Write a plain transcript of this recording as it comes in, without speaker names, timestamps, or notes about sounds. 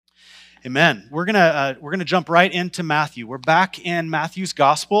Amen. We're gonna jump right into Matthew. We're back in Matthew's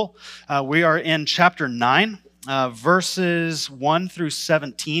Gospel. We are in chapter 9, verses 1 through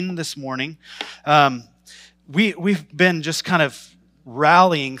 17 this morning. We've been just kind of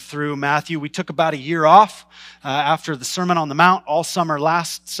rallying through Matthew. We took about a year off after the Sermon on the Mount all summer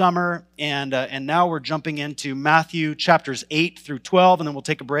last summer, and now we're jumping into Matthew chapters 8 through 12, and then we'll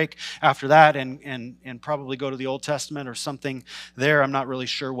take a break after that and probably go to the Old Testament or something there. I'm not really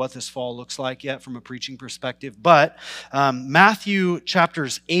sure what this fall looks like yet from a preaching perspective, but Matthew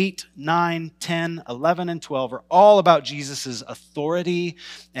chapters 8, 9, 10, 11, and 12 are all about Jesus' authority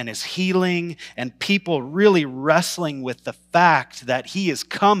and his healing and people really wrestling with the fact that he is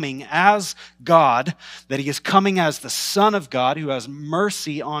coming as God, that he is coming as the Son of God who has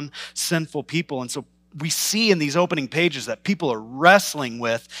mercy on sinful people. And so we see in these opening pages that people are wrestling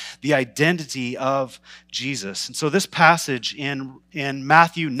with the identity of Jesus. And so this passage in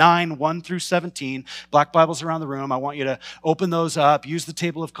Matthew 9, 1 through 17, black Bibles around the room, I want you to open those up, use the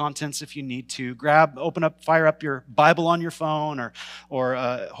table of contents if you need to, fire up your Bible on your phone, or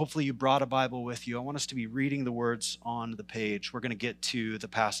hopefully you brought a Bible with you. I want us to be reading the words on the page. We're going to get to the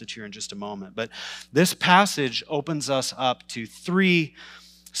passage here in just a moment. But this passage opens us up to three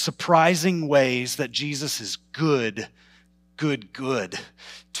surprising ways that Jesus is good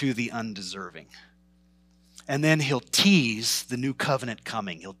to the undeserving. And then he'll tease the new covenant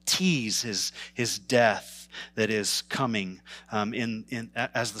coming. He'll tease his death that is coming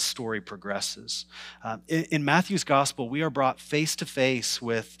as the story progresses. In Matthew's gospel, we are brought face to face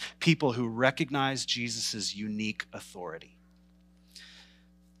with people who recognize Jesus' unique authority.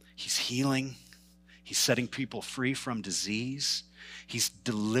 He's healing. He's setting people free from disease. He's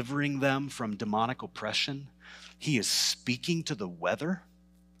delivering them from demonic oppression. He is speaking to the weather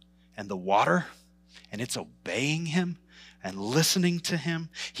and the water, and it's obeying him and listening to him.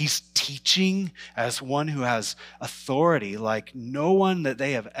 He's teaching as one who has authority like no one that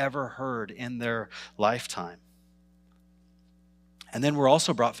they have ever heard in their lifetime. And then we're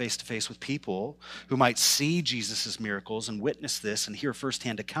also brought face to face with people who might see Jesus' miracles and witness this and hear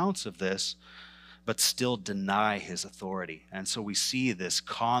firsthand accounts of this, but still deny his authority. And so we see this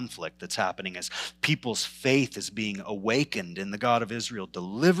conflict that's happening as people's faith is being awakened in the God of Israel,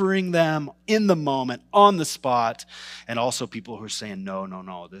 delivering them in the moment, on the spot, and also people who are saying,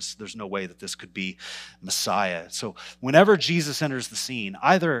 no, there's no way that this could be Messiah. So whenever Jesus enters the scene,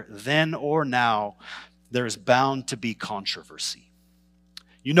 either then or now, there is bound to be controversy.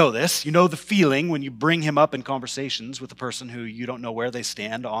 You know this. You know the feeling when you bring him up in conversations with a person who you don't know where they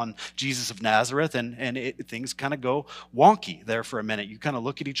stand on Jesus of Nazareth, and things kind of go wonky there for a minute. You kind of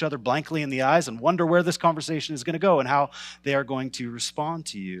look at each other blankly in the eyes and wonder where this conversation is going to go and how they are going to respond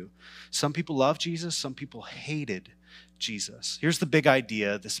to you. Some people love Jesus. Some people hated Jesus. Here's the big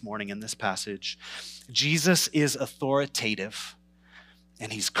idea this morning in this passage. Jesus is authoritative,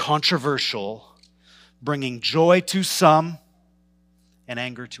 and he's controversial, bringing joy to some and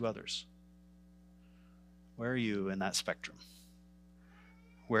anger to others. Where are you in that spectrum?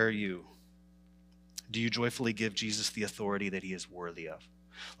 Where are you? Do you joyfully give Jesus the authority that he is worthy of?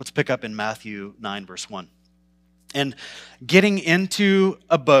 Let's pick up in Matthew 9, verse 1. And getting into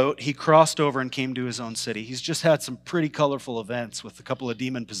a boat, he crossed over and came to his own city. He's just had some pretty colorful events with a couple of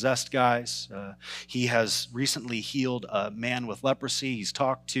demon-possessed guys. He has recently healed a man with leprosy. He's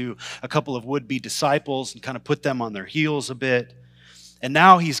talked to a couple of would-be disciples and kind of put them on their heels a bit. And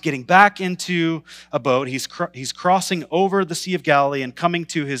now he's getting back into a boat. He's crossing over the Sea of Galilee and coming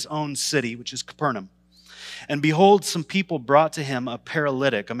to his own city, which is Capernaum. And behold, some people brought to him a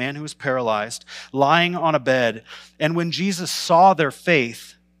paralytic, a man who was paralyzed, lying on a bed. And when Jesus saw their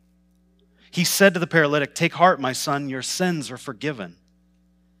faith, he said to the paralytic, "Take heart, my son, your sins are forgiven."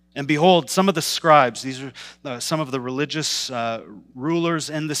 And behold, some of the scribes, these are some of the religious rulers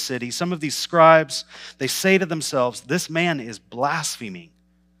in the city, some of these scribes, they say to themselves, "This man is blaspheming."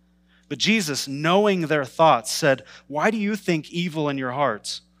 But Jesus, knowing their thoughts, said, "Why do you think evil in your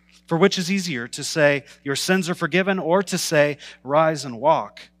hearts? For which is easier, to say, 'Your sins are forgiven,' or to say, 'Rise and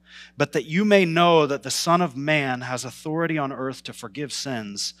walk'? But that you may know that the Son of Man has authority on earth to forgive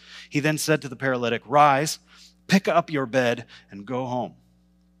sins." He then said to the paralytic, "Rise, pick up your bed, and go home."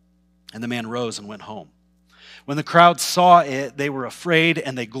 And the man rose and went home. When the crowd saw it, they were afraid,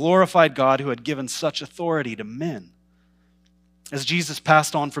 and they glorified God who had given such authority to men. As Jesus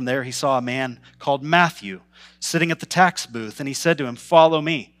passed on from there, he saw a man called Matthew sitting at the tax booth, and he said to him, "Follow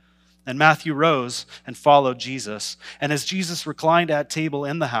me." And Matthew rose and followed Jesus. And as Jesus reclined at table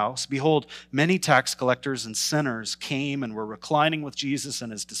in the house, behold, many tax collectors and sinners came and were reclining with Jesus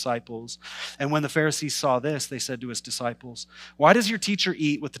and his disciples. And when the Pharisees saw this, they said to his disciples, "Why does your teacher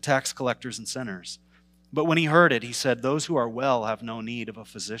eat with the tax collectors and sinners?" But when he heard it, he said, "Those who are well have no need of a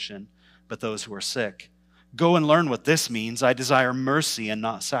physician, but those who are sick. Go and learn what this means. I desire mercy and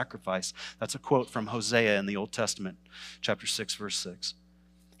not sacrifice." That's a quote from Hosea in the Old Testament, chapter 6, verse 6.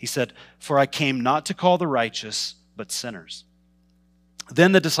 He said, "For I came not to call the righteous, but sinners."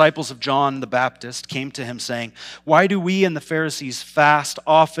 Then the disciples of John the Baptist came to him saying, "Why do we and the Pharisees fast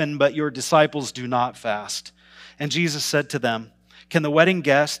often, but your disciples do not fast?" And Jesus said to them, "Can the wedding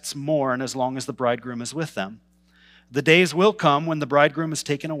guests mourn as long as the bridegroom is with them? The days will come when the bridegroom is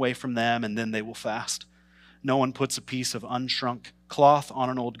taken away from them, and then they will fast. No one puts a piece of unshrunk cloth on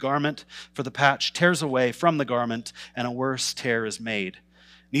an old garment, for the patch tears away from the garment, and a worse tear is made.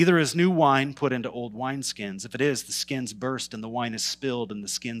 Neither is new wine put into old wineskins. If it is, the skins burst, and the wine is spilled, and the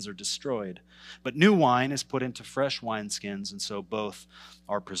skins are destroyed. But new wine is put into fresh wineskins, and so both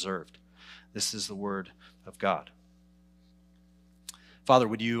are preserved." This is the word of God. Father,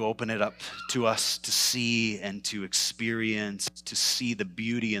 would you open it up to us to see and to experience, to see the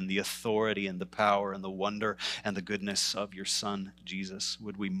beauty and the authority and the power and the wonder and the goodness of your Son, Jesus?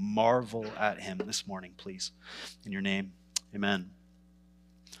 Would we marvel at him this morning, please? In your name, amen.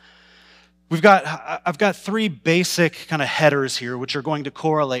 I've got three basic kind of headers here, which are going to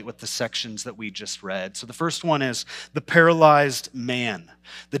correlate with the sections that we just read. So the first one is the paralyzed man,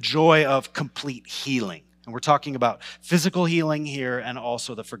 the joy of complete healing. And we're talking about physical healing here and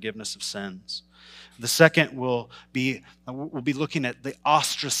also the forgiveness of sins. The second we'll be looking at the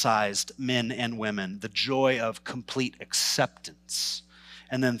ostracized men and women, the joy of complete acceptance.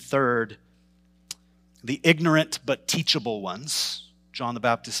 And then third, the ignorant but teachable ones, John the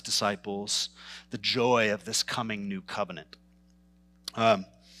Baptist's disciples, the joy of this coming new covenant.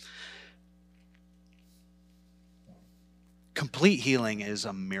 Complete healing is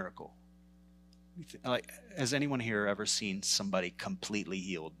a miracle. Has anyone here ever seen somebody completely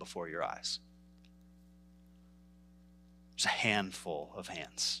healed before your eyes? There's a handful of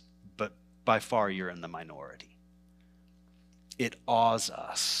hands, but by far you're in the minority. It awes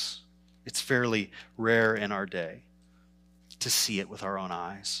us. It's fairly rare in our day to see it with our own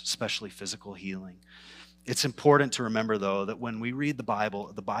eyes, especially physical healing. It's important to remember, though, that when we read the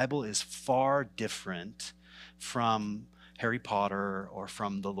Bible is far different from Harry Potter or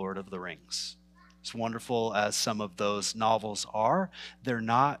from The Lord of the Rings. As wonderful as some of those novels are, they're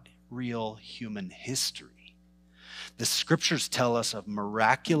not real human history. The scriptures tell us of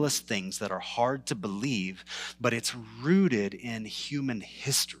miraculous things that are hard to believe, but it's rooted in human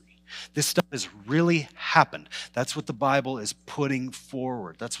history. This stuff has really happened. That's what the Bible is putting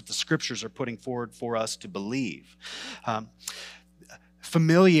forward. That's what the scriptures are putting forward for us to believe.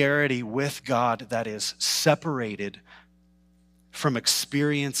 Familiarity with God that is separated from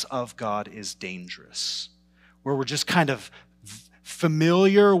experience of God is dangerous. Where we're just kind of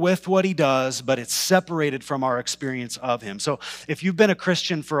familiar with what he does, but it's separated from our experience of him. So if you've been a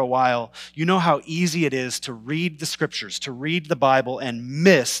Christian for a while, you know how easy it is to read the scriptures, to read the Bible and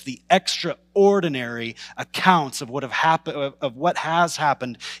miss the extraordinary accounts of what has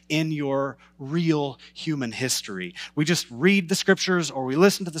happened in your real human history. We just read the scriptures or we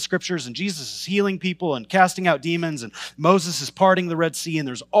listen to the scriptures and Jesus is healing people and casting out demons and Moses is parting the Red Sea and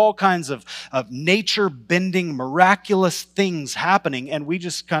there's all kinds of nature-bending, miraculous things happening, and we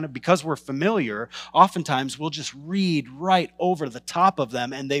just kind of, because we're familiar, oftentimes we'll just read right over the top of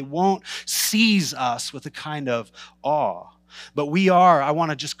them and they won't seize us with a kind of awe. But I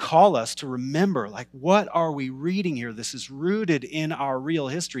want to just call us to remember, what are we reading here? This is rooted in our real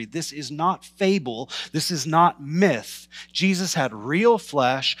history. This is not fable. This is not myth. Jesus had real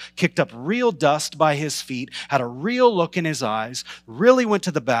flesh, kicked up real dust by his feet, had a real look in his eyes, really went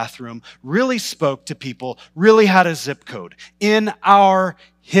to the bathroom, really spoke to people, really had a zip code in our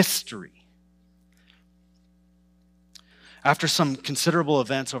history. After some considerable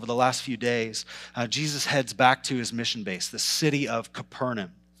events over the last few days, Jesus heads back to his mission base, the city of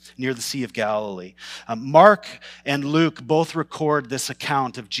Capernaum, near the Sea of Galilee. Mark and Luke both record this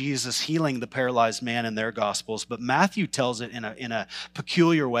account of Jesus healing the paralyzed man in their Gospels, but Matthew tells it in a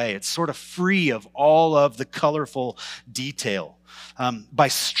peculiar way. It's sort of free of all of the colorful detail. by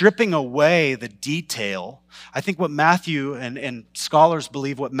stripping away the detail. I think what Matthew and scholars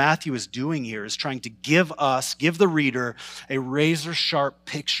believe what Matthew is doing here is trying to give the reader, a razor-sharp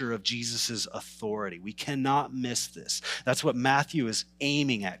picture of Jesus' authority. We cannot miss this. That's what Matthew is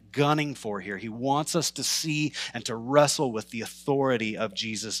aiming at, gunning for here. He wants us to see and to wrestle with the authority of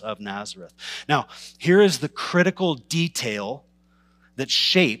Jesus of Nazareth. Now, here is the critical detail that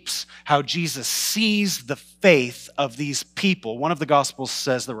shapes how Jesus sees the faith of these people. One of the Gospels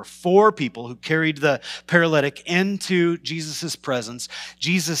says there were 4 people who carried the paralytic into Jesus' presence.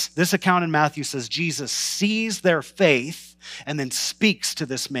 This account in Matthew says Jesus sees their faith and then speaks to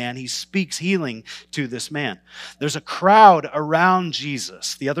this man. He speaks healing to this man. There's a crowd around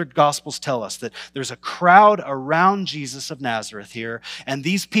Jesus. The other Gospels tell us that there's a crowd around Jesus of Nazareth here, and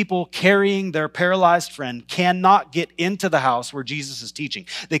these people carrying their paralyzed friend cannot get into the house where Jesus is teaching.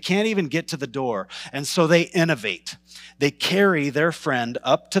 They can't even get to the door, and so they innovate. They carry their friend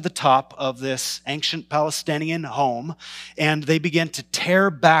up to the top of this ancient Palestinian home, and they begin to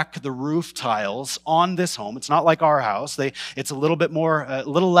tear back the roof tiles on this home. It's not like our house. It's a little bit more, a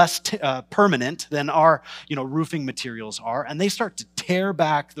little less permanent than our, roofing materials are. And they start to tear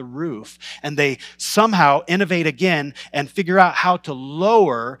back the roof, and they somehow innovate again and figure out how to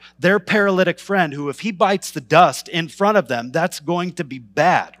lower their paralytic friend, who, if he bites the dust in front of them, that's going to be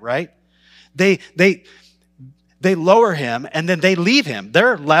bad, right? They lower him, and then they leave him.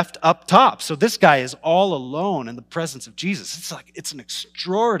 They're left up top. So this guy is all alone in the presence of Jesus. It's an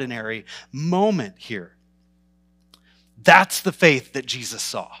extraordinary moment here. That's the faith that Jesus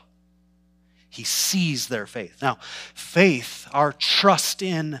saw. He sees their faith. Now, faith, our trust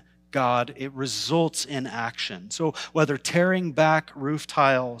in God, it results in action. So whether tearing back roof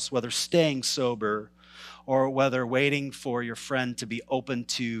tiles, whether staying sober, or whether waiting for your friend to be open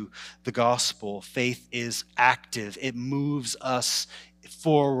to the gospel, faith is active. It moves us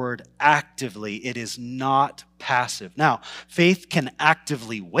forward actively. It is not passive. Now, faith can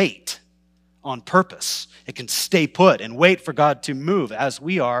actively wait on purpose. It can stay put and wait for God to move, as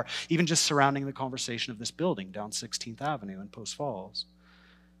we are, even just surrounding the conversation of this building down 16th Avenue in Post Falls.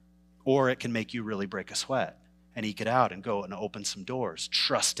 Or it can make you really break a sweat and eke it out and go and open some doors,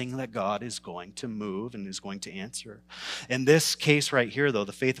 trusting that God is going to move and is going to answer. In this case right here, though,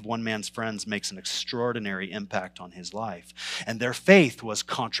 the faith of one man's friends makes an extraordinary impact on his life. And their faith was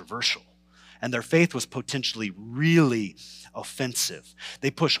controversial. And their faith was potentially really offensive. They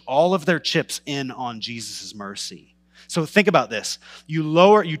push all of their chips in on Jesus' mercy. So think about this.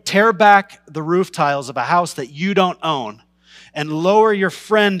 You tear back the roof tiles of a house that you don't own and lower your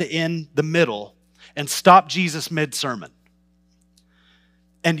friend in the middle and stop Jesus mid-sermon.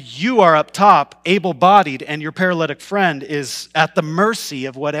 And you are up top, able-bodied, and your paralytic friend is at the mercy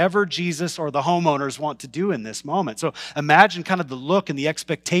of whatever Jesus or the homeowners want to do in this moment. So imagine kind of the look and the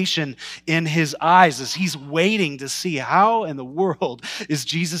expectation in his eyes as he's waiting to see how in the world is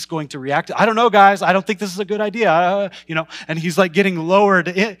Jesus going to react. I don't know, guys. I don't think this is a good idea. And he's like getting lowered.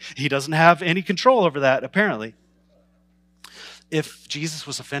 He doesn't have any control over that, apparently. If Jesus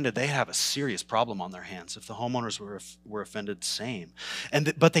was offended, they have a serious problem on their hands. If the homeowners were offended, same.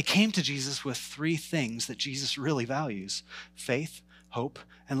 But they came to Jesus with 3 things that Jesus really values: faith, hope,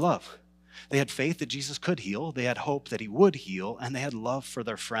 and love. They had faith that Jesus could heal, they had hope that he would heal, and they had love for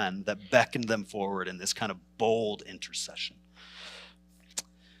their friend that beckoned them forward in this kind of bold intercession.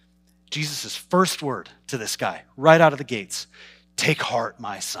 Jesus' first word to this guy, right out of the gates: take heart,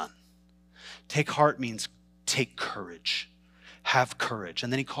 my son. Take heart means take courage. Have courage.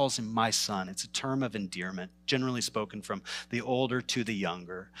 And then he calls him my son. It's a term of endearment, generally spoken from the older to the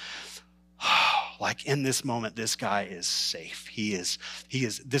younger. Like in this moment, this guy is safe.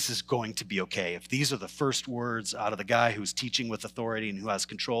 This is going to be okay. If these are the first words out of the guy who's teaching with authority and who has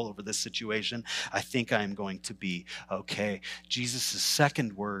control over this situation, I think I'm going to be okay. Jesus'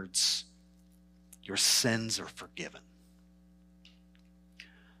 second words: your sins are forgiven.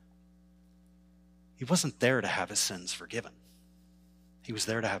 He wasn't there to have his sins forgiven. He was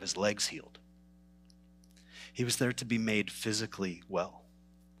there to have his legs healed. He was there to be made physically well.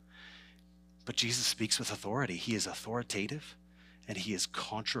 But Jesus speaks with authority. He is authoritative and he is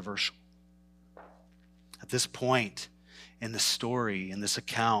controversial. At this point in the story, in this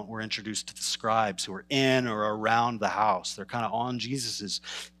account, we're introduced to the scribes who are in or around the house. They're kind of on Jesus's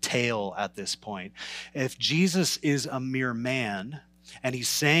tail at this point. If Jesus is a mere man, and he's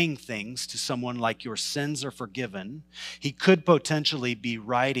saying things to someone like your sins are forgiven, he could potentially be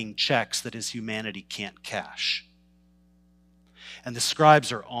writing checks that his humanity can't cash. And the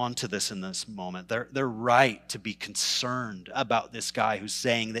scribes are onto this in this moment. They're right to be concerned about this guy who's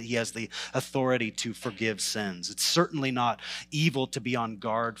saying that he has the authority to forgive sins. It's certainly not evil to be on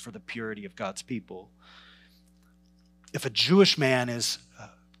guard for the purity of God's people. If a Jewish man is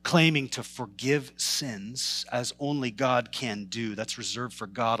claiming to forgive sins as only God can do, that's reserved for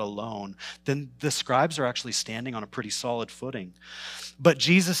God alone, then the scribes are actually standing on a pretty solid footing. But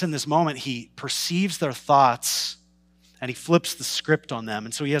Jesus in this moment, he perceives their thoughts and he flips the script on them.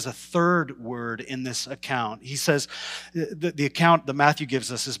 And so he has a third word in this account. He says, the account that Matthew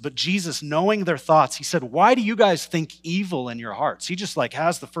gives us is, but Jesus, knowing their thoughts, he said, why do you guys think evil in your hearts? He just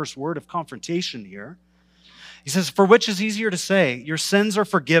has the first word of confrontation here. He says, for which is easier to say, your sins are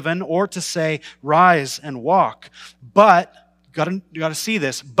forgiven, or to say, rise and walk? But, you got to see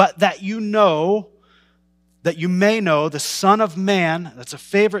this, but that you may know the Son of Man, that's a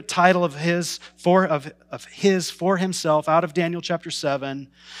favorite title of his for himself out of Daniel chapter 7,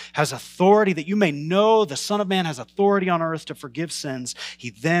 has authority, that you may know the Son of Man has authority on earth to forgive sins. He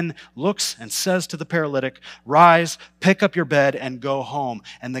then looks and says to the paralytic, rise, pick up your bed, and go home.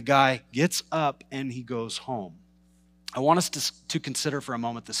 And the guy gets up and he goes home. I want us to consider for a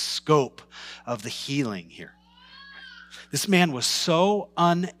moment the scope of the healing here. This man was so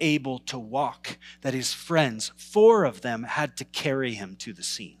unable to walk that his friends, 4 of them, had to carry him to the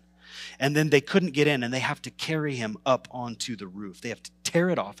scene. And then they couldn't get in, and they have to carry him up onto the roof. They have to tear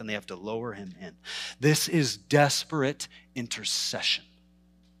it off, and they have to lower him in. This is desperate intercession.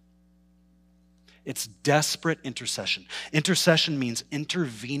 It's desperate intercession. Intercession means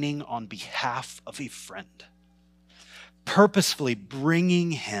intervening on behalf of a friend, purposefully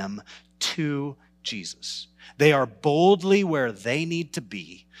bringing him to Jesus. They are boldly where they need to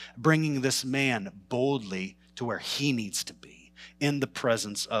be, bringing this man boldly to where he needs to be in the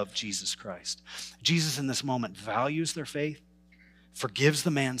presence of Jesus Christ. Jesus in this moment values their faith, forgives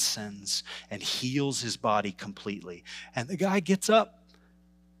the man's sins, and heals his body completely. And the guy gets up.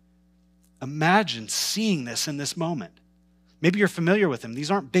 Imagine seeing this in this moment. Maybe you're familiar with him.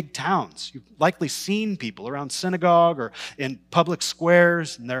 These aren't big towns. You've likely seen people around synagogue or in public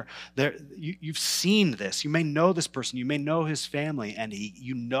squares, and you've seen this. You may know this person. You may know his family, and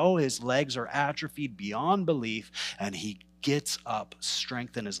you know his legs are atrophied beyond belief, and he gets up,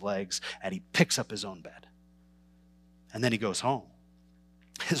 strength in his legs, and he picks up his own bed. And then he goes home.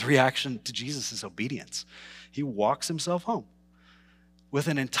 His reaction to Jesus is obedience. He walks himself home with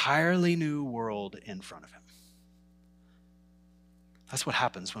an entirely new world in front of him. That's what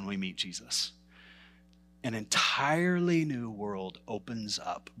happens when we meet Jesus. An entirely new world opens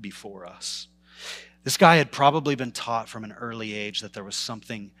up before us. This guy had probably been taught from an early age that there was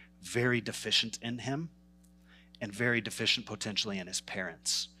something very deficient in him and very deficient potentially in his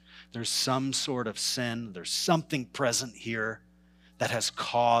parents. There's some sort of sin. There's something present here that has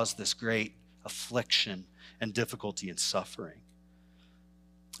caused this great affliction and difficulty and suffering.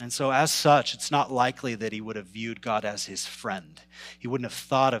 And so as such, it's not likely that he would have viewed God as his friend. He wouldn't have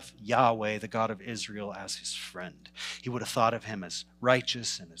thought of Yahweh, the God of Israel, as his friend. He would have thought of him as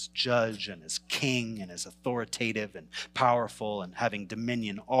righteous and as judge and as king and as authoritative and powerful and having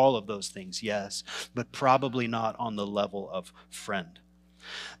dominion, all of those things, yes, but probably not on the level of friend.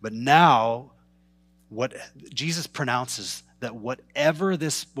 But now, what Jesus pronounces that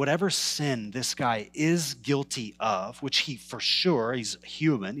whatever sin this guy is guilty of, which he for sure, he's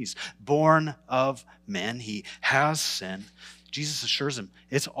human, he's born of men, he has sin, Jesus assures him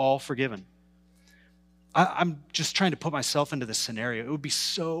it's all forgiven. I'm just trying to put myself into this scenario. It would be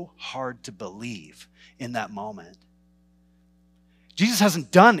so hard to believe in that moment. Jesus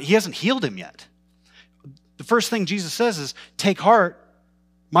he hasn't healed him yet. The first thing Jesus says is, take heart,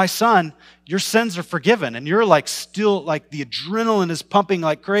 my son, your sins are forgiven. And you're still the adrenaline is pumping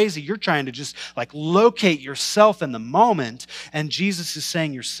like crazy. You're trying to just locate yourself in the moment. And Jesus is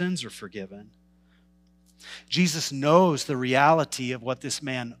saying your sins are forgiven. Jesus knows the reality of what this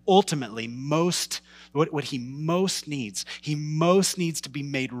man ultimately what he most needs. He most needs to be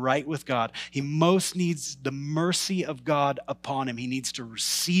made right with God. He most needs the mercy of God upon him. He needs to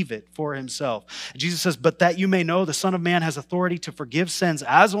receive it for himself. Jesus says, but that you may know the Son of Man has authority to forgive sins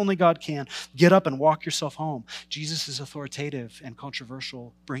as only God can. Get up and walk yourself home. Jesus is authoritative and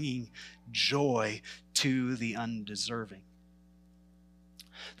controversial, bringing joy to the undeserving.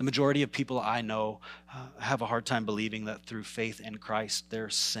 The majority of people I know have a hard time believing that through faith in Christ, their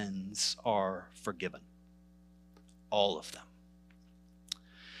sins are forgiven. All of them.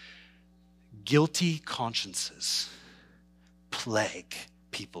 Guilty consciences plague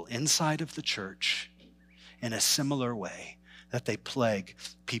people inside of the church in a similar way that they plague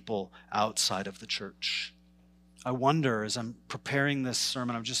people outside of the church. I wonder, as I'm preparing this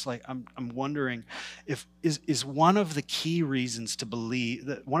sermon, I'm wondering if is one of the key reasons to believe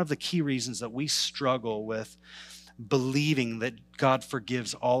that one of the key reasons that we struggle with believing that God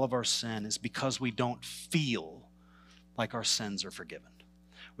forgives all of our sin is because we don't feel like our sins are forgiven.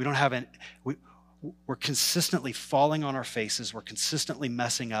 We don't have we're consistently falling on our faces, we're consistently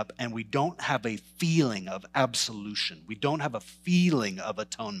messing up, and we don't have a feeling of absolution. We don't have a feeling of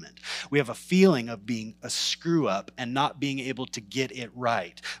atonement. We have a feeling of being a screw up and not being able to get it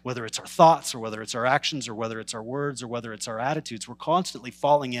right, whether it's our thoughts or whether it's our actions or whether it's our words or whether it's our attitudes. We're constantly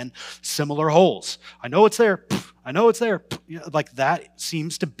falling in similar holes. I know it's there. I know it's there. Like that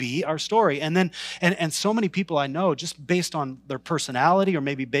seems to be our story. And then, and so many people I know, just based on their personality or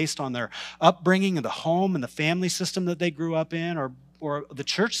maybe based on their upbringing and the home and the family system that they grew up in or the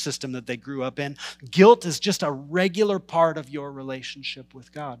church system that they grew up in, guilt is just a regular part of your relationship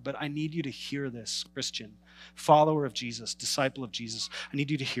with God. But I need you to hear this, Christian, follower of Jesus, disciple of Jesus. I need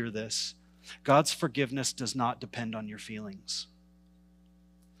you to hear this. God's forgiveness does not depend on your feelings.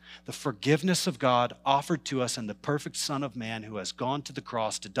 The forgiveness of God offered to us in the perfect Son of Man who has gone to the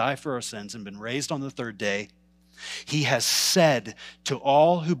cross to die for our sins and been raised on the third day. He has said to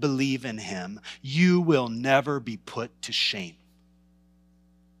all who believe in him, you will never be put to shame.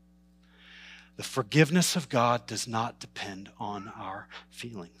 The forgiveness of God does not depend on our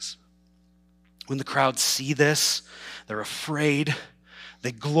feelings. When the crowds see this, they're afraid.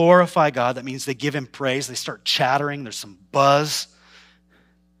 They glorify God. That means they give him praise. They start chattering. There's some buzz.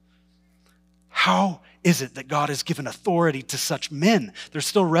 How is it that God has given authority to such men? They're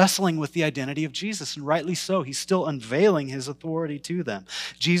still wrestling with the identity of Jesus, and rightly so. He's still unveiling his authority to them.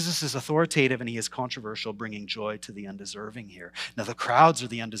 Jesus is authoritative and he is controversial, bringing joy to the undeserving here. Now, the crowds are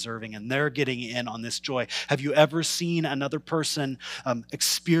the undeserving, and they're getting in on this joy. Have you ever seen another person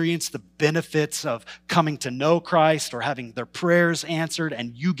experience the benefits of coming to know Christ or having their prayers answered,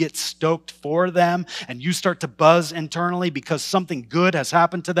 and you get stoked for them, and you start to buzz internally because something good has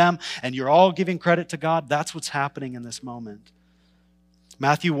happened to them, and you're all giving credit to God? That's what's happening in this moment.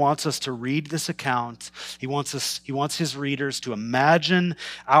 Matthew wants us to read this account. He wants his readers to imagine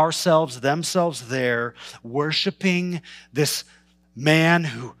themselves there, worshiping this man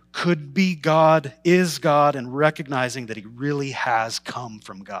who could be God, is God, and recognizing that he really has come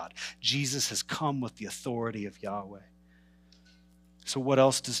from God. Jesus has come with the authority of Yahweh. So what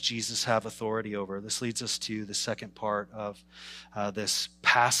else does Jesus have authority over? This leads us to the second part of this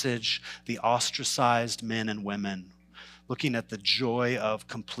passage, the ostracized men and women, looking at the joy of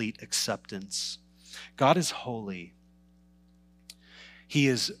complete acceptance. God is holy. He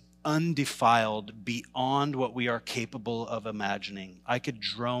is undefiled beyond what we are capable of imagining. I could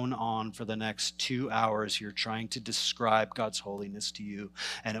drone on for the next 2 hours here trying to describe God's holiness to you,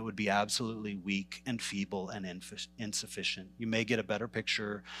 and it would be absolutely weak and feeble and insufficient. You may get a better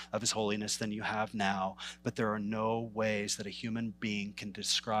picture of his holiness than you have now, but there are no ways that a human being can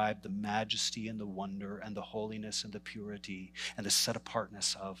describe the majesty and the wonder and the holiness and the purity and the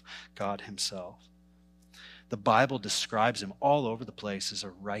set-apartness of God himself. The Bible describes him all over the place as a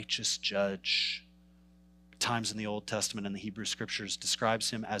righteous judge. Times in the Old Testament and the Hebrew Scriptures describes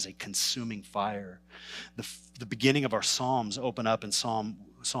him as a consuming fire. The beginning of our Psalms open up in Psalm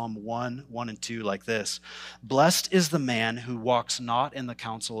 1 and 2 like this. Blessed is the man who walks not in the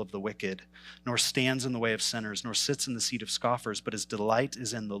counsel of the wicked, nor stands in the way of sinners, nor sits in the seat of scoffers, but his delight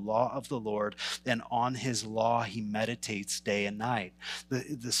is in the law of the Lord, and on his law he meditates day and night.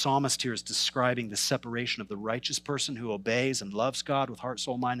 The psalmist here is describing the separation of the righteous person who obeys and loves God with heart,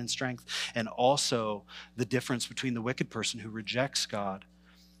 soul, mind, and strength, and also the difference between the wicked person who rejects God.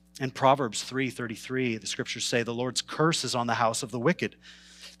 In Proverbs 3:33, the scriptures say, the Lord's curse is on the house of the wicked,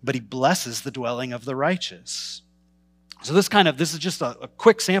 but he blesses the dwelling of the righteous. So this is just a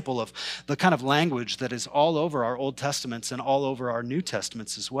quick sample of the kind of language that is all over our Old Testaments and all over our New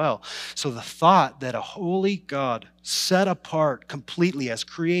Testaments as well. So the thought that a holy God set apart completely as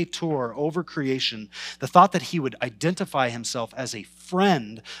creator over creation, the thought that he would identify himself as a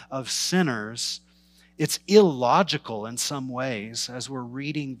friend of sinners, it's illogical in some ways as we're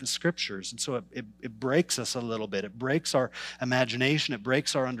reading the scriptures. And so it breaks us a little bit. It breaks our imagination. It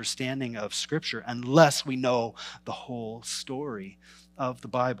breaks our understanding of scripture unless we know the whole story of the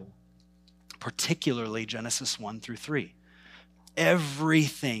Bible, particularly Genesis 1 through 3.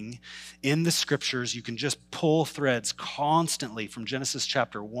 Everything in the scriptures, you can just pull threads constantly from Genesis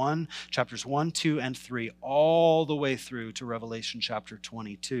chapters 1, 2, and 3, all the way through to Revelation chapter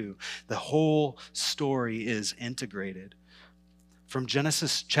 22. The whole story is integrated. From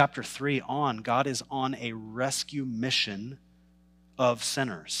Genesis chapter 3 on, God is on a rescue mission of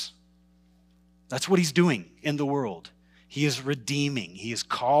sinners. That's what he's doing in the world. He is redeeming. He is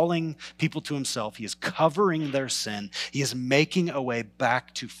calling people to himself. He is covering their sin. He is making a way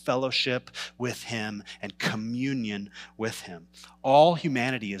back to fellowship with him and communion with him. All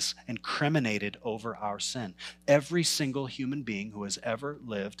humanity is incriminated over our sin. Every single human being who has ever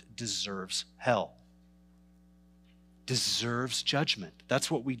lived deserves hell, deserves judgment. That's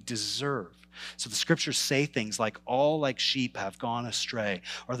what we deserve. So the scriptures say things like, all like sheep have gone astray,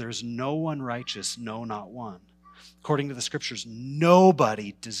 or there's no one righteous, no, not one. According to the scriptures,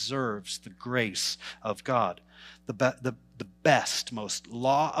 nobody deserves the grace of God. The best, most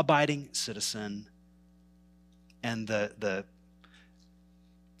law-abiding citizen and the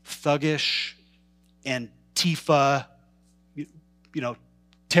thuggish Antifa,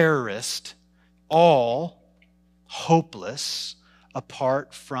 terrorist, all hopeless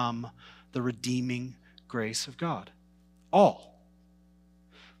apart from the redeeming grace of God. All.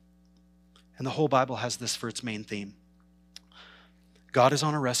 And the whole Bible has this for its main theme. God is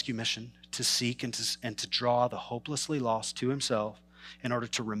on a rescue mission to seek and to draw the hopelessly lost to himself in order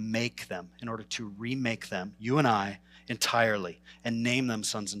to remake them, you and I, entirely, and name them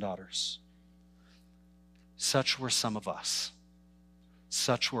sons and daughters. Such were some of us.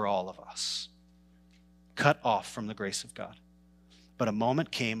 Such were all of us. Cut off from the grace of God. But a moment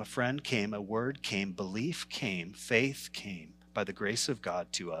came, a friend came, a word came, belief came, faith came by the grace of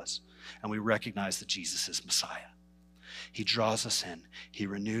God to us. And we recognize that Jesus is Messiah. He draws us in. He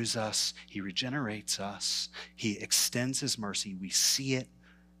renews us. He regenerates us. He extends his mercy. We see it.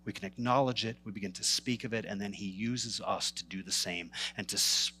 We can acknowledge it. We begin to speak of it. And then he uses us to do the same and to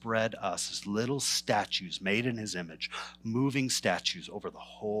spread us as little statues made in his image, moving statues over the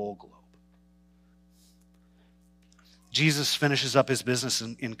whole globe. Jesus finishes up his business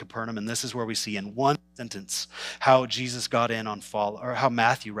in Capernaum, and this is where we see in one sentence how Matthew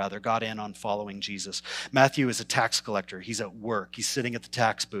got in on following Jesus. Matthew is a tax collector. He's at work. He's sitting at the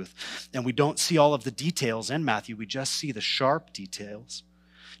tax booth. And we don't see all of the details in Matthew. We just see the sharp details.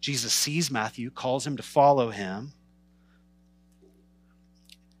 Jesus sees Matthew, calls him to follow him,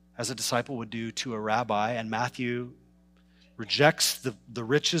 as a disciple would do to a rabbi, and Matthew rejects the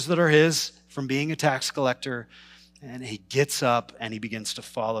riches that are his from being a tax collector. And he gets up and he begins to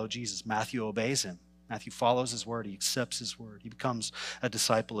follow Jesus. Matthew obeys him. Matthew follows his word. He accepts his word. He becomes a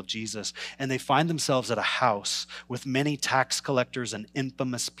disciple of Jesus. And they find themselves at a house with many tax collectors and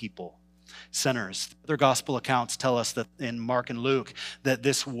infamous people, sinners. Their gospel accounts tell us that in Mark and Luke that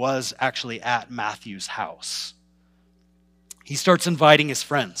this was actually at Matthew's house. He starts inviting his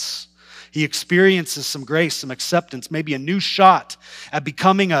friends. He experiences some grace, some acceptance, maybe a new shot at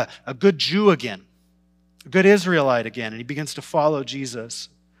becoming a good Jew again, a good Israelite again, and he begins to follow Jesus.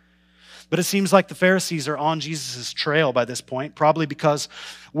 But it seems like the Pharisees are on Jesus' trail by this point, probably because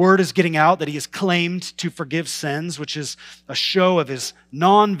word is getting out that he has claimed to forgive sins, which is a show of his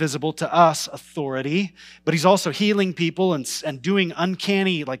non-visible to us authority. But he's also healing people and doing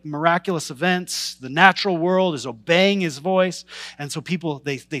uncanny, like miraculous events. The natural world is obeying his voice. And so people,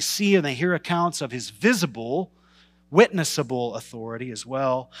 they see and they hear accounts of his visible, witnessable authority as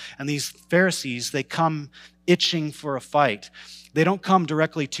well. And these Pharisees, they come itching for a fight. They don't come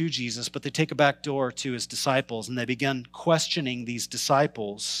directly to Jesus, but they take a back door to his disciples and they begin questioning these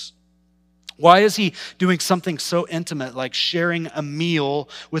disciples. Why is he doing something so intimate like sharing a meal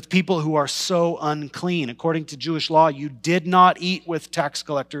with people who are so unclean? According to Jewish law, you did not eat with tax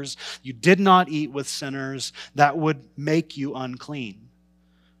collectors. You did not eat with sinners. That would make you unclean.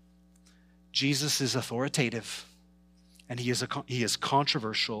 Jesus is authoritative and he is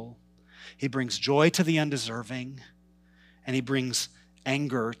controversial. He brings joy to the undeserving, and he brings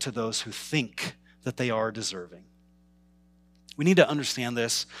anger to those who think that they are deserving. We need to understand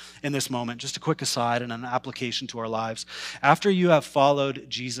this in this moment. Just a quick aside and an application to our lives. After you have followed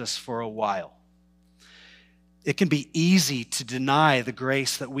Jesus for a while, it can be easy to deny the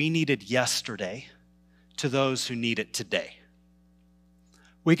grace that we needed yesterday to those who need it today.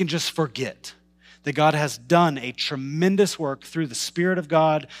 We can just forget that God has done a tremendous work through the Spirit of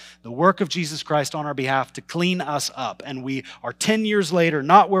God, the work of Jesus Christ on our behalf to clean us up. And we are 10 years later,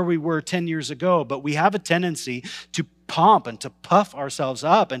 not where we were 10 years ago, but we have a tendency to pomp and to puff ourselves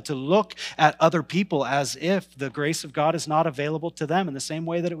up and to look at other people as if the grace of God is not available to them in the same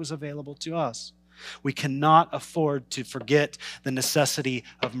way that it was available to us. We cannot afford to forget the necessity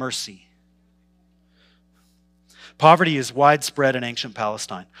of mercy. Poverty is widespread in ancient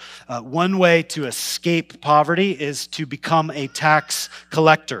Palestine. One way to escape poverty is to become a tax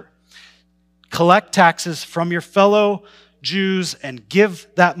collector. Collect taxes from your fellow Jews and give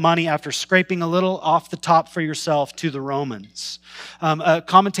that money after scraping a little off the top for yourself to the Romans. A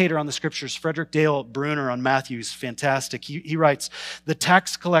commentator on the scriptures, Frederick Dale Bruner on Matthew, is fantastic. He writes, "The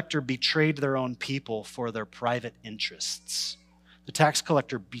tax collector betrayed their own people for their private interests." The tax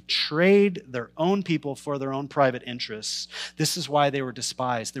collector betrayed their own people for their own private interests. This is why they were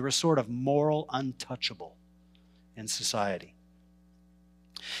despised. They were sort of moral untouchable in society.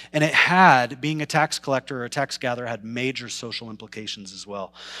 And it had, being a tax collector or a tax gatherer, had major social implications as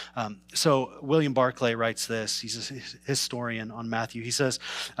well. So William Barclay writes this. He's a historian on Matthew. He says,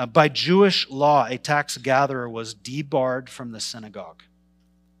 by Jewish law, a tax gatherer was debarred from the synagogue.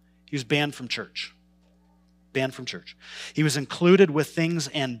 He was banned from church. Banned from church. He was included with things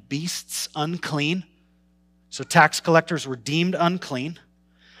and beasts unclean. So tax collectors were deemed unclean.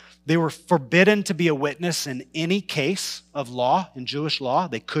 They were forbidden to be a witness in any case of law, in Jewish law.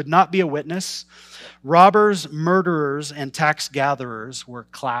 They could not be a witness. Robbers, murderers, and tax gatherers were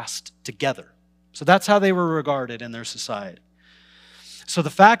classed together. So that's how they were regarded in their society. So the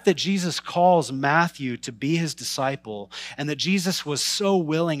fact that Jesus calls Matthew to be his disciple, and that Jesus was so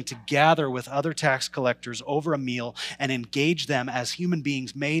willing to gather with other tax collectors over a meal and engage them as human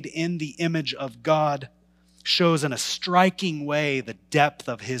beings made in the image of God, shows in a striking way the depth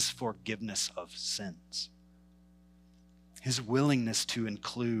of his forgiveness of sins. His willingness to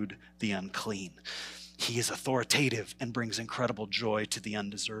include the unclean. He is authoritative and brings incredible joy to the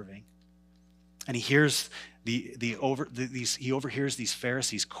undeserving. And he hears he overhears these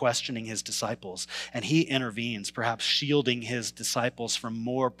Pharisees questioning his disciples, and he intervenes, perhaps shielding his disciples from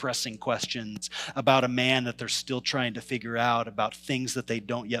more pressing questions about a man that they're still trying to figure out, about things that they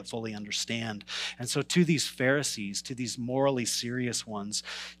don't yet fully understand. And so to these Pharisees, to these morally serious ones,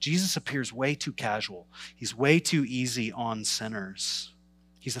 Jesus appears way too casual. He's way too easy on sinners.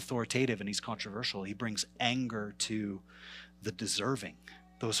 He's authoritative and he's controversial. He brings anger to the deserving,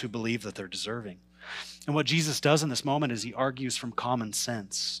 those who believe that they're deserving. And what Jesus does in this moment is he argues from common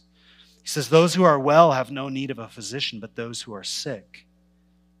sense. He says, those who are well have no need of a physician, but those who are sick.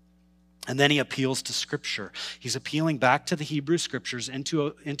 And then he appeals to Scripture. He's appealing back to the Hebrew Scriptures,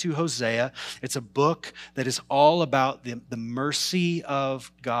 into Hosea. It's a book that is all about the mercy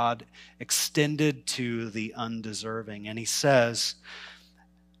of God extended to the undeserving. And he says,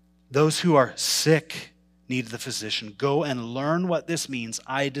 those who are sick need the physician. Go and learn what this means.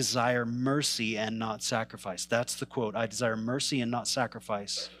 I desire mercy and not sacrifice. That's the quote. I desire mercy and not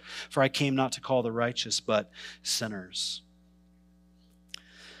sacrifice. For I came not to call the righteous, but sinners.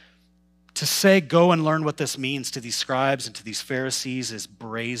 To say, go and learn what this means to these scribes and to these Pharisees is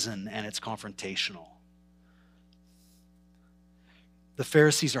brazen and it's confrontational. The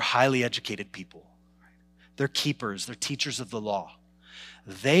Pharisees are highly educated people. They're keepers. They're teachers of the law.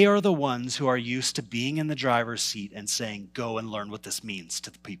 They are the ones who are used to being in the driver's seat and saying, go and learn what this means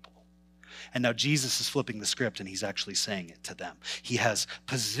to the people. And now Jesus is flipping the script and he's actually saying it to them. He has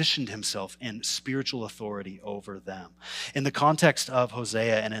positioned himself in spiritual authority over them. In the context of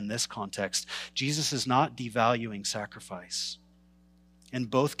Hosea and in this context, Jesus is not devaluing sacrifice. In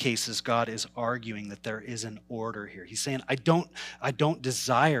both cases, God is arguing that there is an order here. He's saying, I don't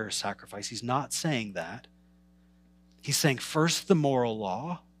desire sacrifice. He's not saying that. He's saying first the moral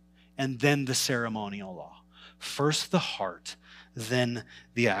law and then the ceremonial law. First the heart, then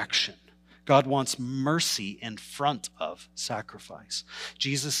the action. God wants mercy in front of sacrifice.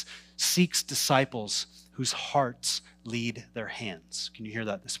 Jesus seeks disciples whose hearts lead their hands. Can you hear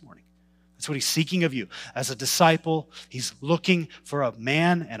that this morning? That's what he's seeking of you. As a disciple, he's looking for a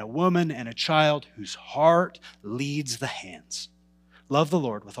man and a woman and a child whose heart leads the hands. Love the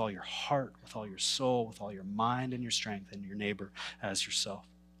Lord with all your heart, with all your soul, with all your mind and your strength, and your neighbor as yourself.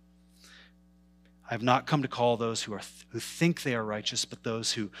 I have not come to call those who think they are righteous, but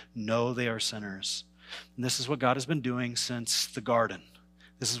those who know they are sinners. And this is what God has been doing since the garden.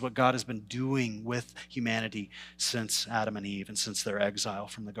 This is what God has been doing with humanity since Adam and Eve and since their exile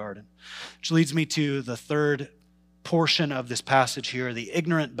from the garden. Which leads me to the third portion of this passage here, the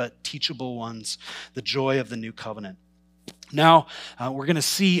ignorant but teachable ones, the joy of the new covenant. Now, we're going to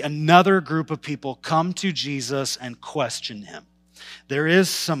see another group of people come to Jesus and question him. There's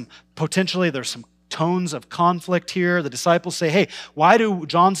some tones of conflict here. The disciples say, hey, why do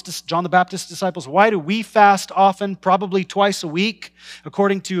John the Baptist's disciples, why do we fast often, probably twice a week,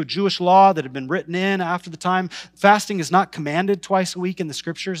 according to a Jewish law that had been written in after the time? Fasting is not commanded twice a week in the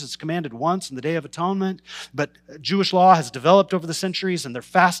scriptures. It's commanded once on the Day of Atonement. But Jewish law has developed over the centuries, and they're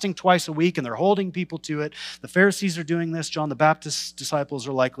fasting twice a week, and they're holding people to it. The Pharisees are doing this. John the Baptist's disciples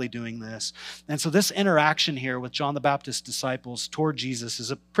are likely doing this. And so this interaction here with John the Baptist's disciples toward Jesus is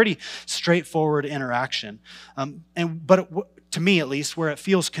a pretty straightforward interaction interaction. But to me, at least, where it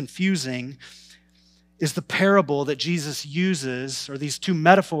feels confusing is the parable that Jesus uses, or these two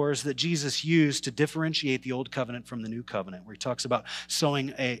metaphors that Jesus used to differentiate the old covenant from the new covenant, where he talks about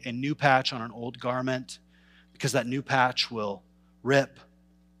sewing a new patch on an old garment because that new patch will rip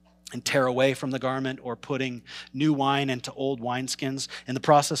and tear away from the garment, or putting new wine into old wineskins. In the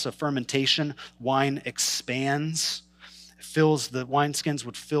process of fermentation, wine expands, the wineskins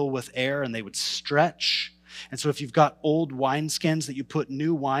would fill with air and they would stretch. And so if you've got old wineskins that you put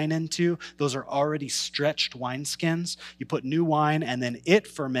new wine into, those are already stretched wineskins. You put new wine and then it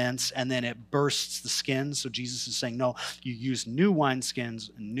ferments and then it bursts the skins. So Jesus is saying, no, you use new wineskins,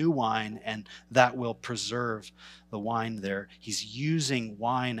 new wine, and that will preserve the wine there. He's using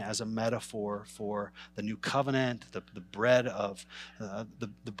wine as a metaphor for the new covenant, the bread of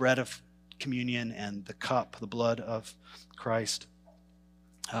communion, and the cup, the blood of Christ.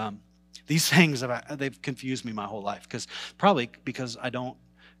 These things, they've confused me my whole life, probably because I don't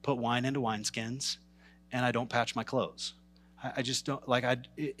put wine into wineskins and I don't patch my clothes. I just don't,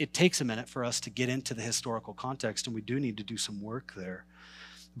 it takes a minute for us to get into the historical context, and we do need to do some work there.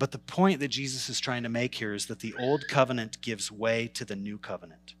 But the point that Jesus is trying to make here is that the old covenant gives way to the new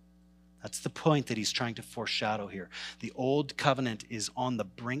covenant. That's the point that he's trying to foreshadow here. The old covenant is on the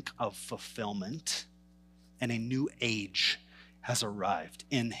brink of fulfillment, and a new age has arrived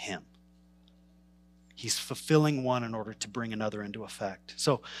in him. He's fulfilling one in order to bring another into effect.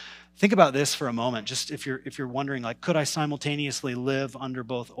 So think about this for a moment. Just if you're wondering, could I simultaneously live under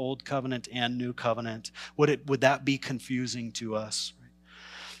both old covenant and new covenant? Would that be confusing to us?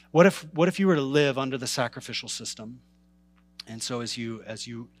 What if you were to live under the sacrificial system? And so as you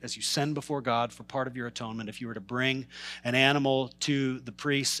send before God for part of your atonement, if you were to bring an animal to the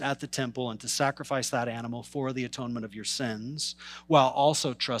priests at the temple and to sacrifice that animal for the atonement of your sins, while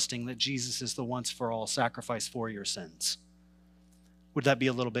also trusting that Jesus is the once for all sacrifice for your sins, would that be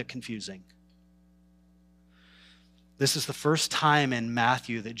a little bit confusing? This is the first time in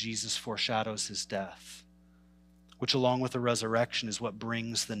Matthew that Jesus foreshadows his death, which along with the resurrection is what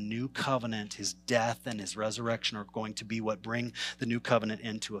brings the new covenant. His death and his resurrection are going to be what bring the new covenant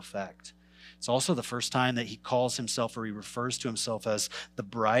into effect. It's also the first time that he calls himself, or he refers to himself as, the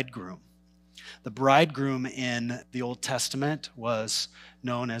bridegroom. The bridegroom in the Old Testament was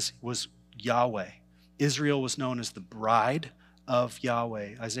Yahweh. Israel was known as the bride of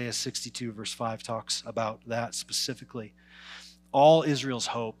Yahweh. Isaiah 62 verse 5 talks about that specifically. All Israel's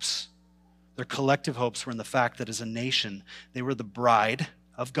hopes, their collective hopes, were in the fact that as a nation, they were the bride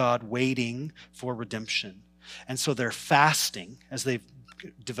of God waiting for redemption. And so they're fasting, as they've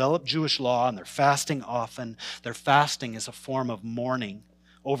developed Jewish law, and they're fasting often. Their fasting is a form of mourning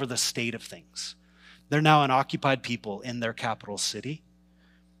over the state of things. They're now an occupied people in their capital city,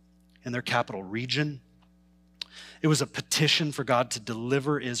 in their capital region. It was a petition for God to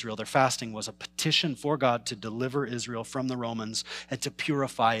deliver Israel. Their fasting was a petition for God to deliver Israel from the Romans and to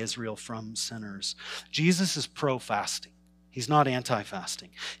purify Israel from sinners. Jesus is pro-fasting. He's not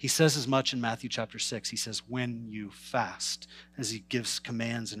anti-fasting. He says as much in Matthew chapter 6. He says, when you fast, as he gives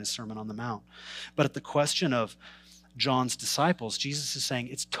commands in his Sermon on the Mount. But at the question of John's disciples, Jesus is saying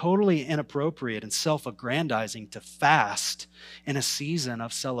it's totally inappropriate and self-aggrandizing to fast in a season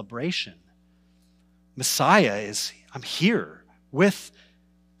of celebration. Messiah is, I'm here with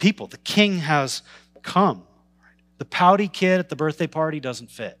people. The king has come. The pouty kid at the birthday party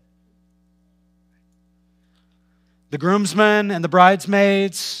doesn't fit. The groomsmen and the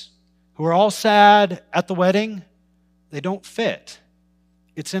bridesmaids who are all sad at the wedding, they don't fit.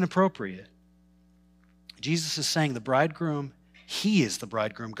 It's inappropriate. Jesus is saying the bridegroom, he is the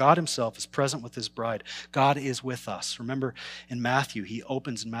bridegroom. God himself is present with his bride. God is with us. Remember in Matthew, he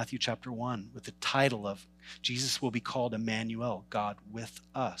opens in Matthew chapter 1 with the title of Jesus will be called Emmanuel, God with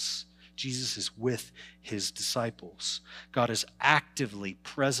us. Jesus is with his disciples. God is actively,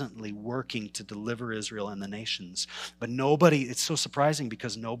 presently working to deliver Israel and the nations. But it's so surprising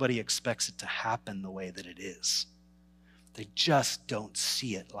because nobody expects it to happen the way that it is. They just don't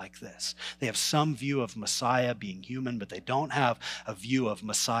see it like this. They have some view of Messiah being human, but they don't have a view of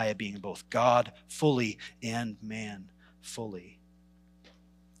Messiah being both God fully and man fully.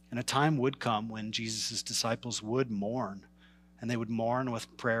 And a time would come when Jesus' disciples would mourn, and they would mourn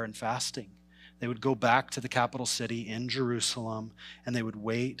with prayer and fasting. They would go back to the capital city in Jerusalem, and they would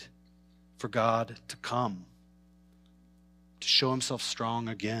wait for God to come, to show himself strong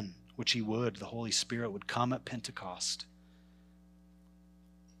again, which he would. The Holy Spirit would come at Pentecost.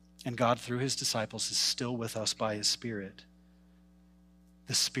 And God, through his disciples, is still with us by his Spirit.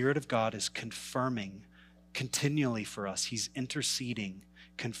 The Spirit of God is confirming continually for us. He's interceding.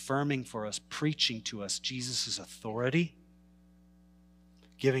 confirming for us, preaching to us Jesus' authority,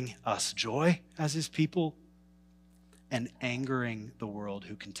 giving us joy as his people, and angering the world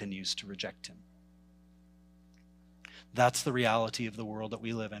who continues to reject him. That's the reality of the world that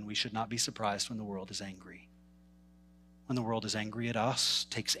we live in. We should not be surprised when the world is angry. When the world is angry at us,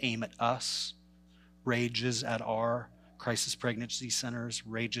 takes aim at us, rages at our crisis pregnancy centers,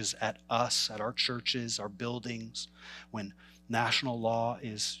 rages at us, at our churches, our buildings. When federal law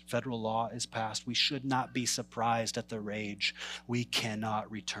is passed, we should not be surprised at the rage. We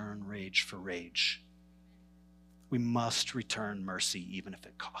cannot return rage for rage. We must return mercy even if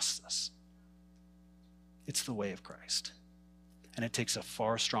it costs us. It's the way of Christ. And it takes a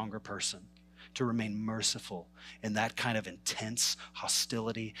far stronger person to remain merciful in that kind of intense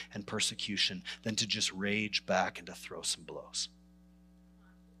hostility and persecution than to just rage back and to throw some blows.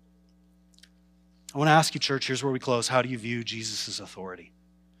 I want to ask you, church, here's where we close. How do you view Jesus' authority?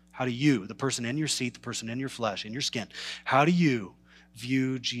 How do you, the person in your seat, the person in your flesh, in your skin, how do you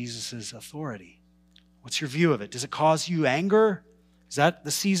view Jesus' authority? What's your view of it? Does it cause you anger? Is that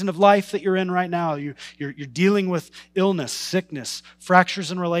the season of life that you're in right now? You're dealing with illness, sickness,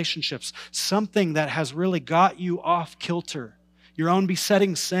 fractures in relationships, something that has really got you off kilter. Your own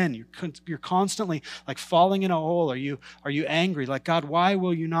besetting sin. You're constantly like falling in a hole. Are you angry? Like, God, why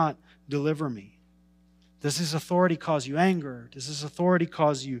will you not deliver me? Does his authority cause you anger? Does his authority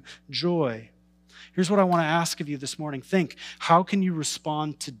cause you joy? Here's what I want to ask of you this morning. Think, how can you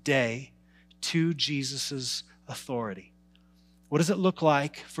respond today to Jesus' authority? What does it look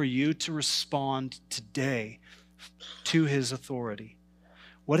like for you to respond today to his authority?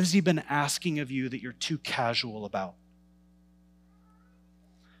 What has he been asking of you that you're too casual about?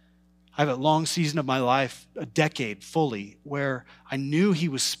 I have a long season of my life, a decade fully, where I knew he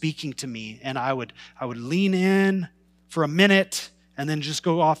was speaking to me, and I would lean in for a minute and then just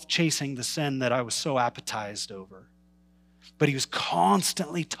go off chasing the sin that I was so appetized over. But he was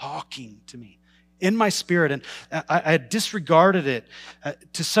constantly talking to me in my spirit, and I had disregarded it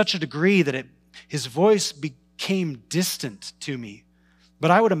to such a degree that his voice became distant to me. But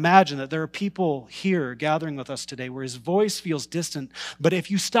I would imagine that there are people here gathering with us today where his voice feels distant, but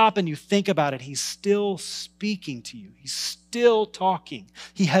if you stop and you think about it, he's still speaking to you. He's still talking.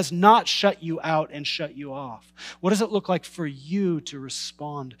 He has not shut you out and shut you off. What does it look like for you to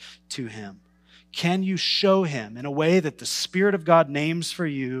respond to him? Can you show him in a way that the Spirit of God names for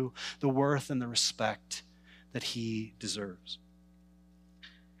you the worth and the respect that he deserves?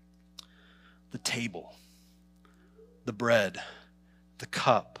 The table, the bread, the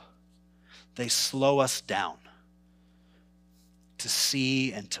cup, they slow us down to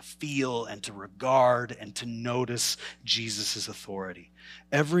see and to feel and to regard and to notice Jesus' authority.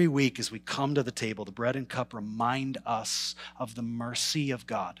 Every week as we come to the table, the bread and cup remind us of the mercy of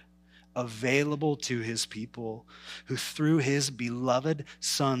God available to his people, who through his beloved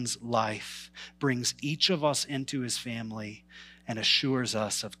Son's life brings each of us into his family and assures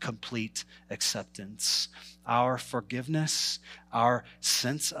us of complete acceptance. Our forgiveness, our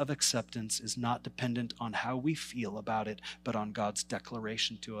sense of acceptance is not dependent on how we feel about it, but on God's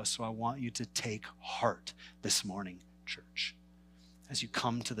declaration to us. So I want you to take heart this morning, church, as you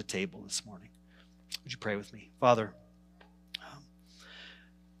come to the table this morning. Would you pray with me? Father,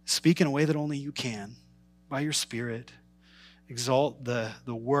 speak in a way that only you can, by your Spirit. Exalt the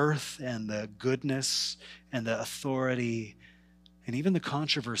worth and the goodness and the authority and even the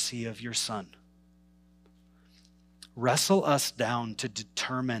controversy of your Son. Wrestle us down to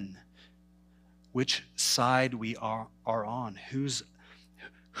determine which side we are on,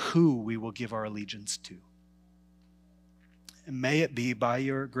 who we will give our allegiance to. And may it be by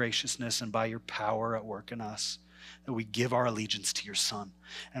your graciousness and by your power at work in us that we give our allegiance to your Son.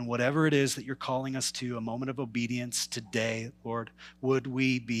 And whatever it is that you're calling us to, a moment of obedience today, Lord, would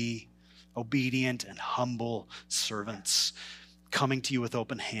we be obedient and humble servants, coming to you with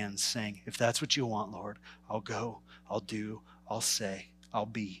open hands, saying, if that's what you want, Lord, I'll go, I'll do, I'll say, I'll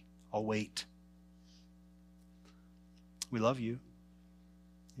be, I'll wait. We love you.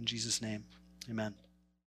 In Jesus' name, amen.